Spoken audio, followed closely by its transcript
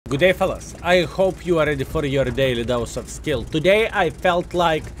Good day, fellas. I hope you are ready for your daily dose of skill. Today I felt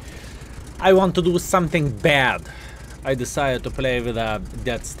like I want to do something bad. I decided to play with a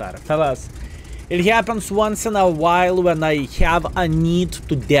Death Star. Fellas, it happens once in a while when I have a need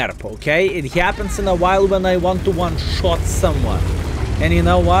to derp, okay? It happens in a while when I want to one-shot someone. And you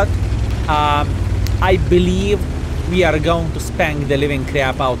know what? I believe we are going to spank the living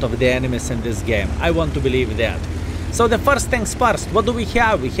crap out of the enemies in this game. I want to believe that. So the first things first, what do we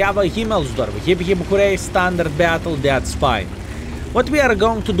have? We have a Himmelsdorf, Hip Hip Hooray, standard battle, that's fine. What we are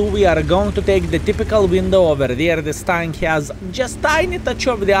going to do, we are going to take the typical window over there. This tank has just tiny touch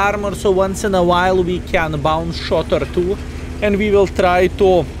of the armor, so once in a while we can bounce shot or two, and we will try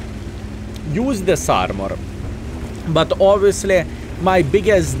to use this armor. But obviously, my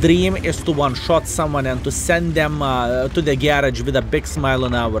biggest dream is to one-shot someone and to send them to the garage with a big smile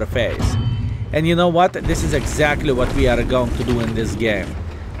on our face. And you know what? This is exactly what we are going to do in this game.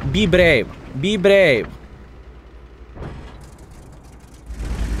 Be brave. Be brave.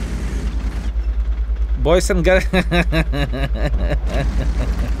 Boys and girls.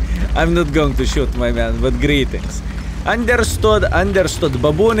 I'm not going to shoot, my man, but greetings. Understood, understood.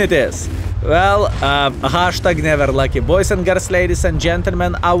 Baboon it is. Well, hashtag never lucky. Boys and girls, ladies and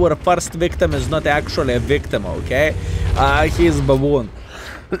gentlemen, our first victim is not actually a victim, okay? He's baboon.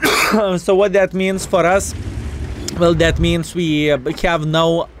 So what that means for us? Well, that means we have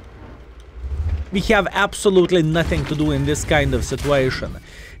absolutely nothing to do in this kind of situation.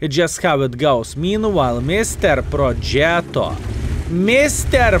 It's just how it goes. Meanwhile, Mr. Progetto,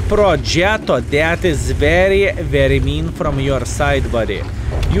 that is very, very mean from your side, buddy.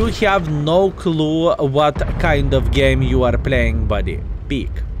 You have no clue what kind of game you are playing, buddy.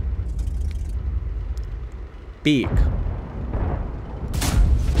 Peek. Peek.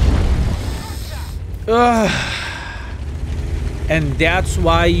 And that's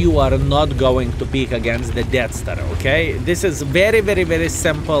why you are not going to peek against the Death Star, okay? This is very, very, very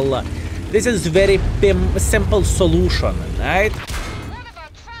simple. This is very simple solution, right?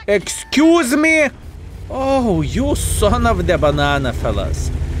 Excuse me? Oh, you son of the banana, fellas.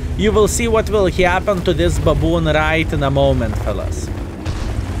 You will see what will happen to this baboon right in a moment, fellas.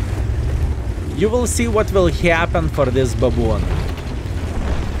 You will see what will happen for this baboon.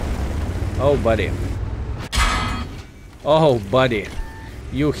 Oh, buddy. Oh, buddy,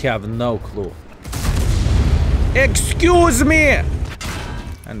 you have no clue. Excuse me!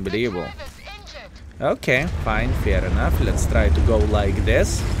 Unbelievable. Okay, fine, fair enough. Let's try to go like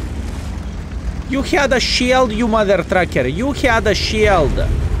this. You had a shield, you mother trucker. You had a shield.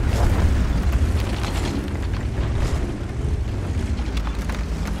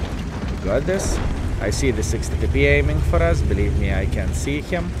 Got this. I see the 60 TP aiming for us. Believe me, I can see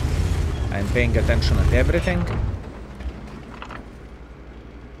him. I'm paying attention at everything.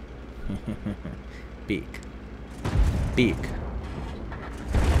 Peek. Peek.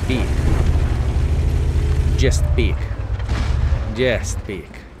 Peek. Just peek. Just peek.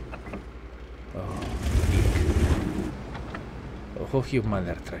 Oh, peek. Oh, you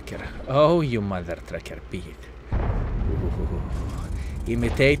mother trucker. Oh, you mother trucker. Peek. Ooh.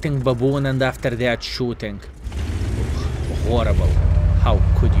 Imitating baboon and after that shooting. Oh, horrible. How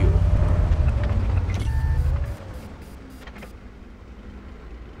could you?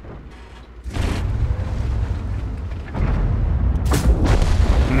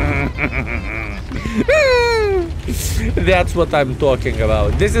 That's what I'm talking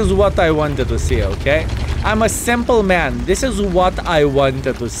about. This is what I wanted to see, okay? I'm a simple man. This is what I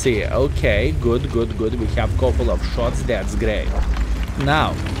wanted to see. Okay, good, good, good. We have a couple of shots. That's great.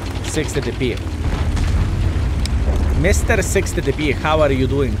 Now, 60 TP. Mr. 60 TP, how are you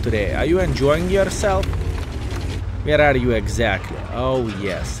doing today? Are you enjoying yourself? Where are you exactly? Oh,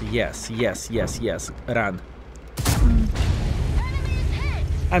 yes, yes, yes, yes, yes. Run.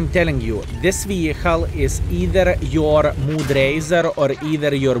 I'm telling you, this vehicle is either your mood raiser or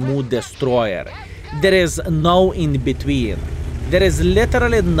either your mood destroyer. There is no in between. There is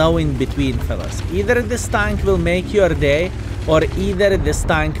literally no in between, fellas. Either this tank will make your day or either this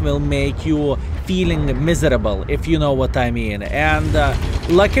tank will make you feeling miserable, if you know what I mean. And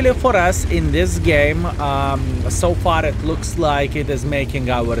luckily for us in this game, so far it looks like it is making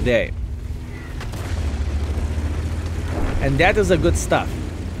our day. And that is a good stuff.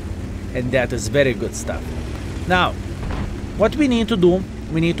 And that is very good stuff. Now, what we need to do,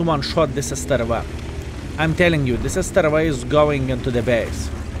 we need to one-shot this Starva. I'm telling you, this Starva is going into the base.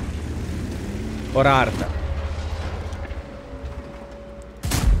 Or Arta.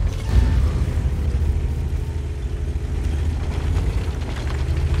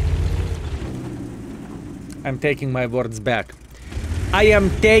 I'm taking my words back. I am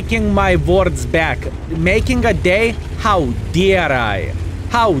taking my words back. Making a day? How dare I?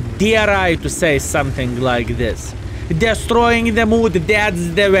 How dare I to say something like this? Destroying the mood, that's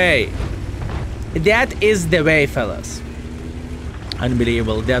the way. That is the way, fellas.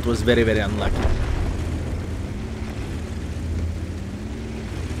 Unbelievable. That was very, very unlucky.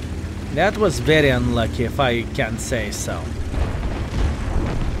 That was very unlucky, if I can say so.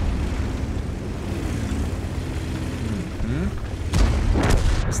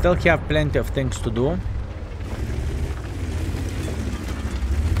 I still have plenty of things to do.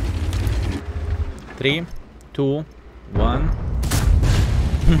 3, 2, 1.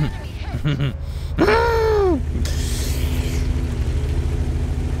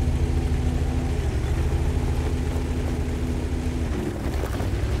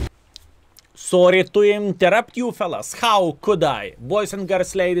 Sorry to interrupt you, fellas. How could I? Boys and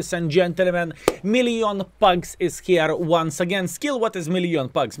girls, ladies and gentlemen, Million Pugs is here once again. What is Million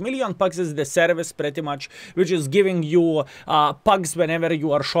Pugs? Million Pugs is the service, pretty much, which is giving you pugs whenever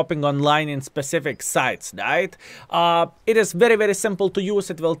you are shopping online in specific sites, right? It is very, very simple to use.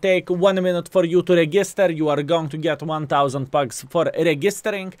 It will take 1 minute for you to register. You are going to get 1,000 pugs for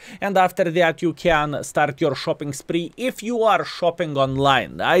registering, and after that you can start your shopping spree if you are shopping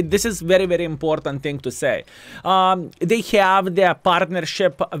online, right? This is very, very important thing to say. They have their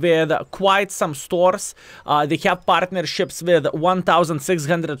partnership with quite some stores. They have partnerships with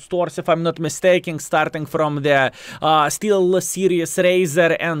 1,600 stores, if I'm not mistaken, starting from the Steel Series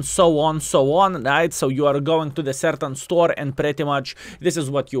Razor and so on, right? So you are going to the certain store and pretty much this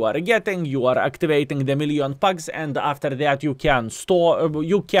is what you are getting. You are activating the Million Pugs, and after that you can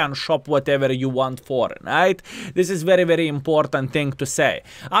shop whatever you want for, right? This is very, very important thing to say.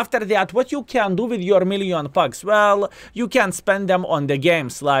 After that, what you can do with your Million Pugs? Well, you can spend them on the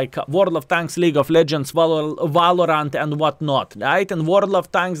games like World of Tanks, League of Legends, Valorant and whatnot, right? In World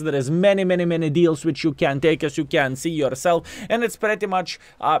of Tanks there is many deals which you can take, as you can see yourself, and it's pretty much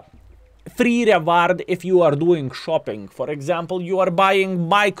free reward if you are doing shopping. For example, you are buying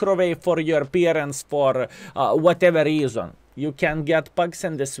microwave for your parents for whatever reason. You can get pugs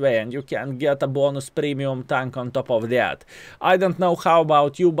in this way, and you can get a bonus premium tank on top of that. I don't know how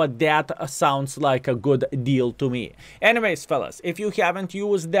about you, but that sounds like a good deal to me. Anyways, fellas, if you haven't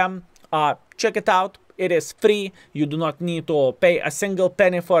used them, check it out. It is free. You do not need to pay a single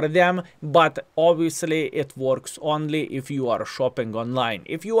penny for them, but obviously it works only if you are shopping online.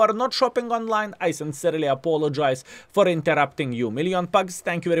 If you are not shopping online, I sincerely apologize for interrupting you. Million Pugs,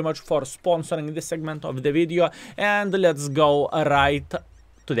 thank you very much for sponsoring this segment of the video, and let's go right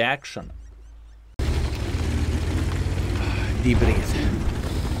to the action. Deep breathe.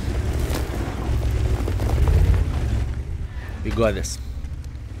 We got this.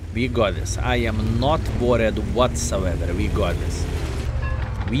 We got this. I am not worried whatsoever. We got this.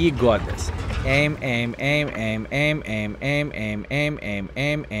 We got this. Aim, aim, aim, aim, aim, aim, aim, aim, aim, aim,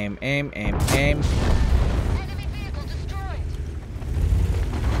 aim, aim, aim, aim, aim.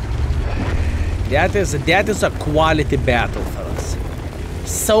 That is a quality battle, fellas.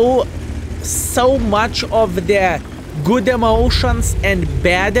 So much of the good emotions and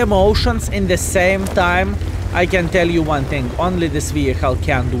bad emotions in the same time. I can tell you one thing, only this vehicle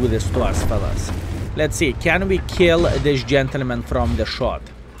can do this to us, fellas. Let's see, can we kill this gentleman from the shot?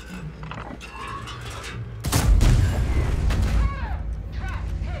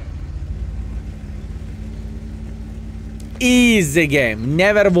 Easy game,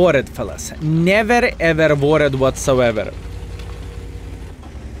 never worried, fellas. Never ever worried whatsoever.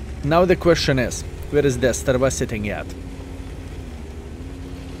 Now the question is, where is the Starva sitting at?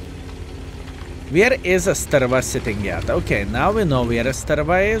 Where is a Starva sitting at? Okay, now we know where a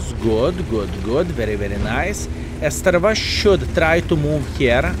Starva is. Good, very, very nice. A Starva should try to move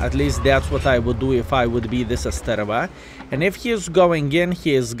here. At least that's what I would do if I would be this Starva. And if he is going in,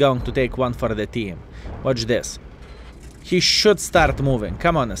 he is going to take one for the team. Watch this. He should start moving.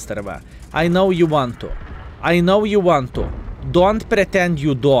 Come on, Starva. I know you want to. I know you want to. Don't pretend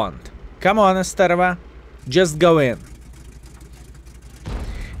you don't. Come on, Starva. Just go in.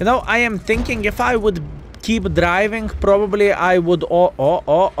 You know, I am thinking if I would keep driving, probably I would... Oh.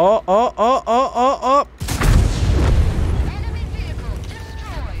 Enemy vehicle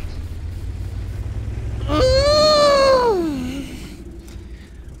destroyed.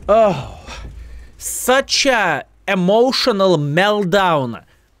 Oh, such a emotional meltdown.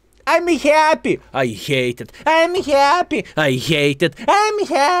 I'm happy. I hate it. I'm happy. I hate it. I'm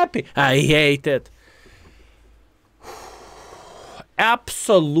happy. I hate it.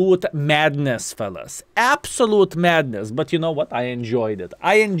 Absolute madness, fellas. Absolute madness. But you know what? I enjoyed it.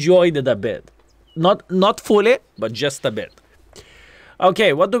 I enjoyed it a bit. Not fully, but just a bit.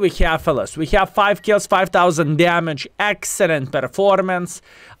 Okay, what do we have, fellas? We have 5 kills, 5,000 damage, excellent performance.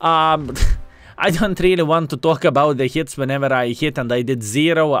 I don't really want to talk about the hits whenever I hit, and I did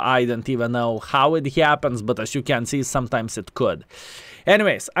 0. I don't even know how it happens, but as you can see, sometimes it could.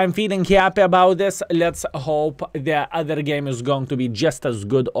 Anyways, I'm feeling happy about this. Let's hope the other game is going to be just as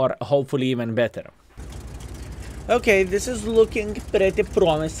good or hopefully even better. Okay, this is looking pretty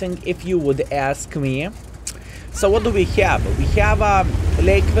promising if you would ask me. So what do we have? We have a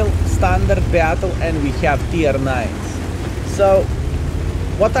Lakeville standard battle and we have tier 9s. So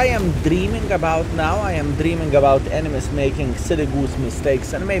what I am dreaming about now, I am dreaming about enemies making silly goose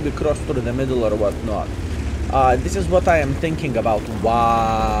mistakes and maybe cross through the middle or whatnot. This is what I am thinking about.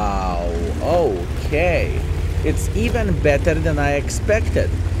 Wow. Okay. It's even better than I expected.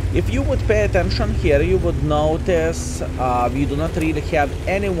 If you would pay attention here, you would notice we do not really have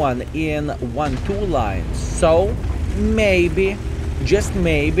anyone in 1-2 lines. So maybe, just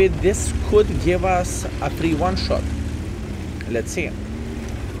maybe, this could give us a free one-shot. Let's see.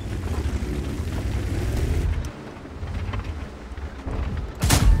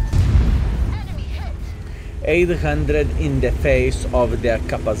 800 in the face of the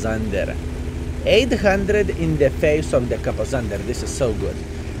Capazander. 800 in the face of the Capazander. This is so good.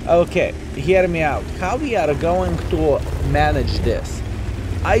 Okay, hear me out. How we are going to manage this?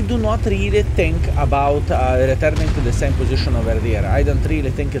 I do not really think about returning to the same position over there. I don't really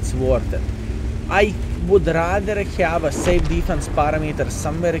think it's worth it. I would rather have a safe defense parameter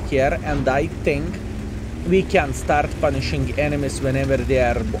somewhere here, and I think we can start punishing enemies whenever they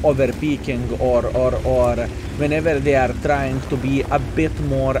are overpeaking or whenever they are trying to be a bit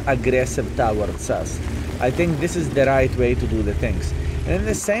more aggressive towards us. I think this is the right way to do the things. And at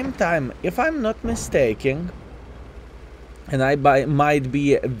the same time, if I'm not mistaken, and I might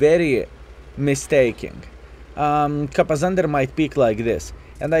be very mistaken, Capazander might peak like this.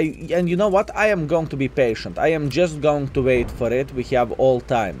 And you know what? I am going to be patient. I am just going to wait for it. We have all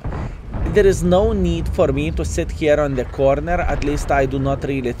time. There is no need for me to sit here on the corner. At least I do not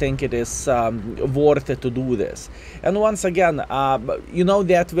really think it is worth it to do this. And once again, you know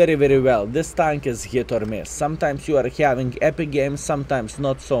that very, very well. This tank is hit or miss. Sometimes you are having epic games, sometimes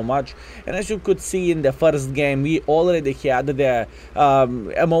not so much. And as you could see in the first game, we already had the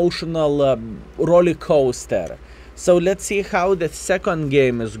emotional roller coaster. So let's see how the second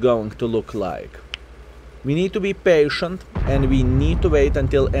game is going to look like. We need to be patient, and we need to wait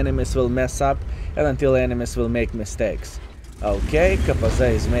until enemies will mess up and until enemies will make mistakes. Okay, Capaza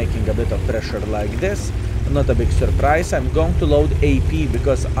is making a bit of pressure like this. Not a big surprise. I'm going to load AP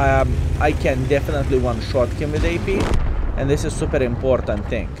because I can definitely one-shot him with AP, and this is super important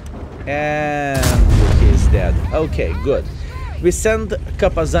thing. And he's dead. Okay, good. We send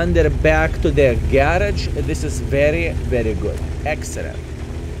Capazander back to the garage. This is very, very good. Excellent.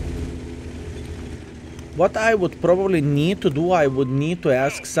 What I would probably need to do, I would need to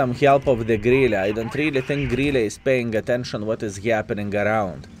ask some help of the Grille. I don't really think Grille is paying attention what is happening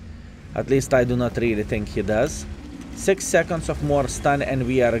around. At least I do not really think he does. 6 seconds of more stun and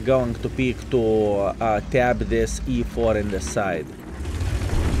we are going to peek to tab this E4 in the side.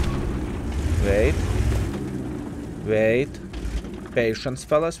 Wait. Wait. Patience,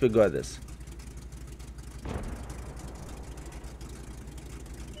 fellas, we got this.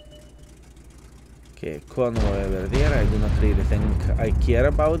 Okay, convoy over there. I do not really think I care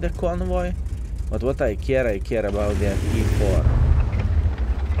about the convoy. But what I care about the E4.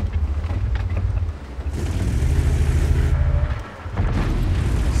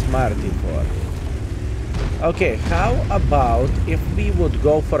 Smart E4. Okay, how about if we would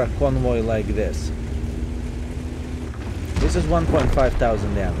go for a convoy like this? This is 1,500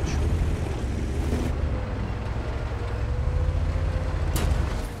 damage.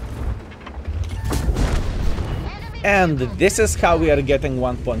 And this is how we are getting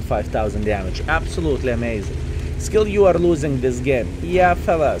 1,500 damage. Absolutely amazing. Skill, you are losing this game. Yeah,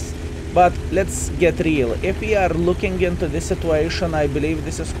 fellas. But let's get real. If we are looking into this situation, I believe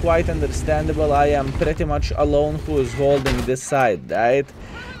this is quite understandable. I am pretty much alone who is holding this side, right?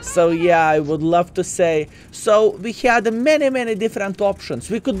 So yeah, I would love to say, so we had many different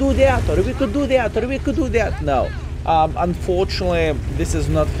options. We could do that, or we could do that, or we could do that. No. Unfortunately, this is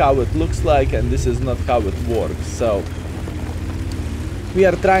not how it looks like, and this is not how it works. So we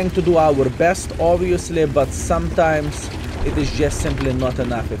are trying to do our best, obviously, but sometimes it is just simply not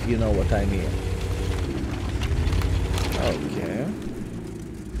enough, if you know what I mean. Okay.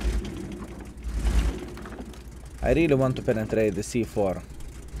 I really want to penetrate the C4.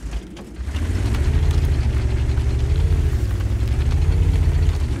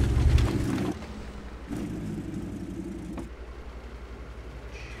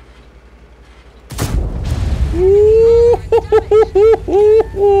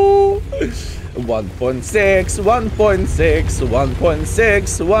 1.6, 1.6,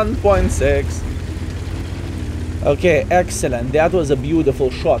 1.6, 1.6. Okay, excellent. That was a beautiful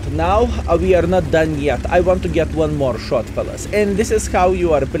shot. Now, we are not done yet. I want to get one more shot, fellas. And this is how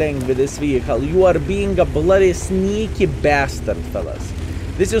you are playing with this vehicle. You are being a bloody sneaky bastard, fellas.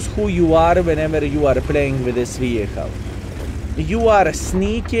 This is who you are whenever you are playing with this vehicle. You are a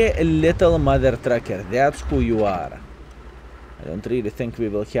sneaky little mother trucker. That's who you are. I don't really think we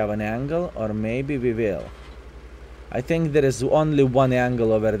will have an angle, or maybe we will. I think there is only one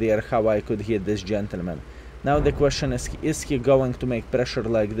angle over there how I could hit this gentleman. Now the question is he going to make pressure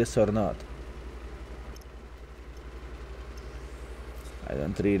like this or not? I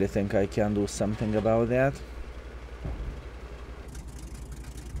don't really think I can do something about that.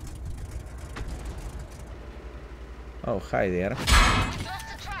 Oh, hi there.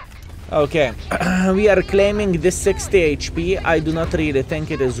 Okay, we are claiming this 60 HP. I do not really think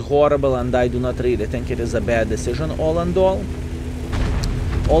it is horrible, and I do not really think it is a bad decision all and all.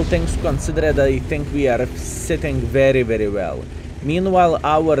 All things considered, I think we are sitting very, very well. Meanwhile,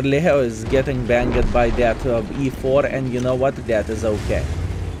 our Leo is getting banged by that E4, and you know what? That is okay.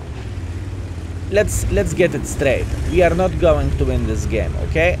 Let's get it straight. We are not going to win this game,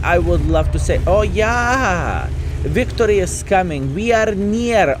 okay? I would love to say, oh yeah, victory is coming. We are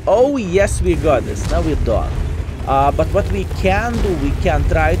near. Oh yes, we got this. No, we don't. But what we can do, we can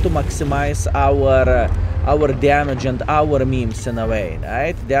try to maximize our damage and our memes in a way,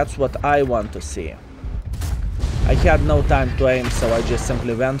 right? That's what I want to see. I had no time to aim, so I just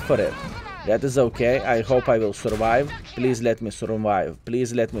simply went for it. That is okay. I hope I will survive. Please let me survive.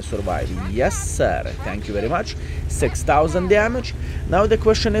 Please let me survive. Yes, sir. Thank you very much. 6,000 damage. Now the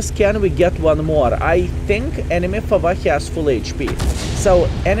question is, can we get one more? I think enemy Fava has full HP. So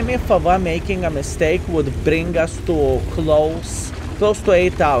enemy Fava making a mistake would bring us to close to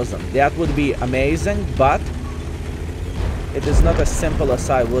 8,000. That would be amazing, but it is not as simple as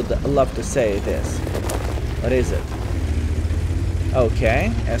I would love to say it is. What is it? Okay,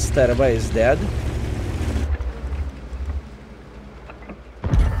 Esterva is dead.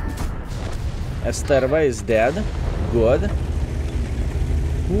 Esterva is dead. Good.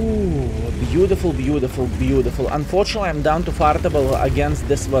 Ooh, beautiful, beautiful, beautiful. Unfortunately, I'm down to fartable against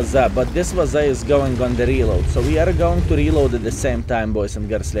this Vaza, but this Vaza is going on the reload. So we are going to reload at the same time, boys and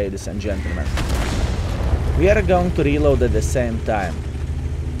girls, ladies and gentlemen. We are going to reload at the same time.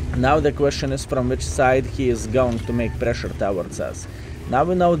 Now the question is from which side he is going to make pressure towards us. Now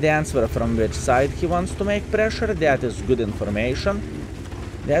we know the answer from which side he wants to make pressure. That is good information.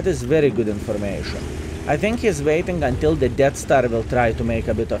 That is very good information. I think he's waiting until the Death Star will try to make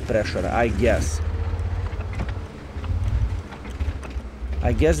a bit of pressure, I guess.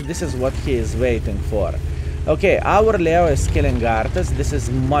 I guess this is what he is waiting for. Okay, our Leo is killing artists. This is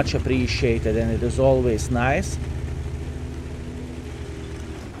much appreciated and it is always nice.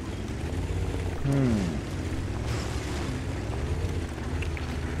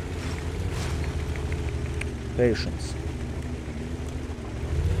 Patience.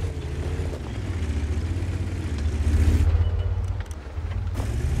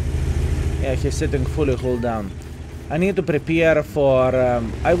 Yeah, he's sitting fully hold down. I need to prepare for,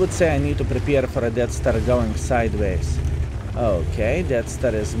 I would say I need to prepare for a Death Star going sideways. Okay, Death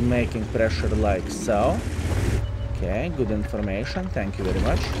Star is making pressure like so. Okay, good information. Thank you very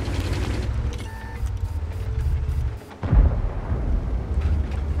much.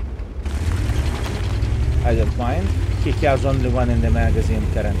 I don't mind. He has only one in the magazine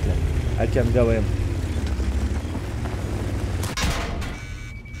currently. I can go in.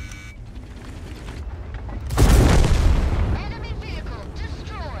 Enemy vehicle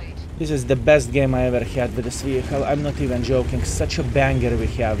destroyed. This is the best game I ever had with this vehicle. I'm not even joking. Such a banger we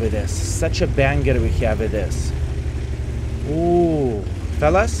have with this. Such a banger we have with this. Ooh.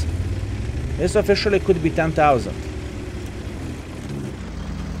 Fellas, this officially could be 10,000.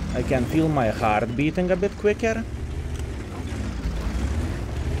 I can feel my heart beating a bit quicker.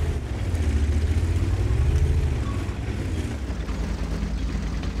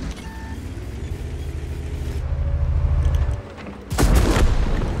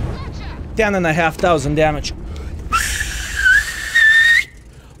 Gotcha. 10,500 damage.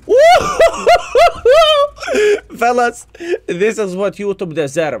 Fellas, this is what YouTube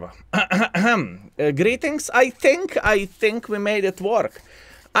deserve. Greetings. I think we made it work.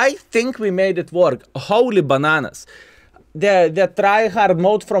 I think we made it work. Holy bananas. The try-hard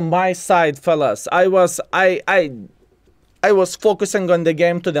mode from my side, fellas. I was focusing on the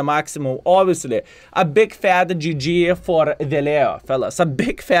game to the maximum. Obviously, a big fat GG for the Leo, fellas. A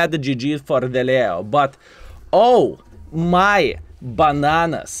big fat GG for the Leo. But, oh, my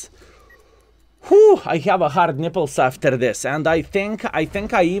bananas. Whew, I have a hard nipples after this, and I think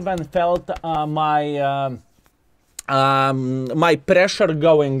I even felt my pressure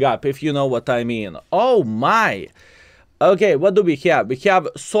going up, if you know what I mean. Oh my. Okay, what do we have? We have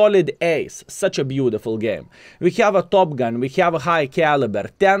Solid Ace, such a beautiful game. We have a Top Gun, we have a High Caliber,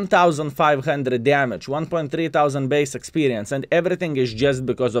 10,500 damage, 1,300 base experience, and everything is just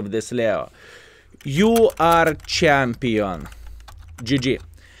because of this Leo. You are champion. GG.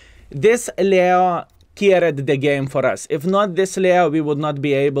 This Leo carried the game for us. If not this Leo, we would not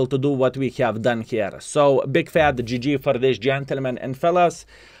be able to do what we have done here. So, big fat GG for this, gentlemen and fellas.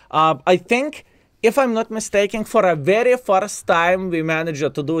 I think, if I'm not mistaken, for a very first time, we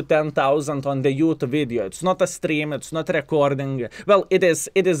managed to do 10,000 on the YouTube video. It's not a stream, it's not recording. Well, it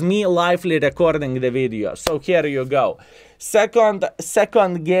is me lively recording the video. So here you go. Second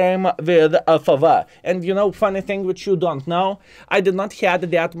game with FV. And you know, funny thing which you don't know, I did not have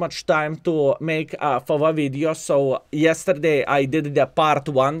that much time to make a FV video. So yesterday I did the part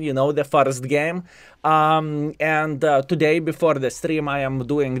 1, you know, the first game. And today before the stream I am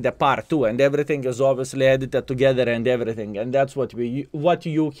doing the part 2, and everything is obviously edited together and everything, and that's what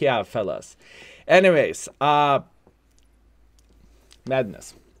you have, fellas. Anyways,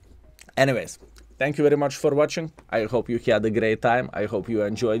 madness. Anyways, thank you very much for watching. I hope you had a great time. I hope you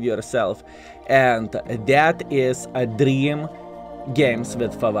enjoyed yourself, and that is a dream games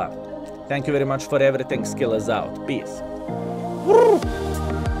with FV. Thank you very much for everything. Skill is out. Peace.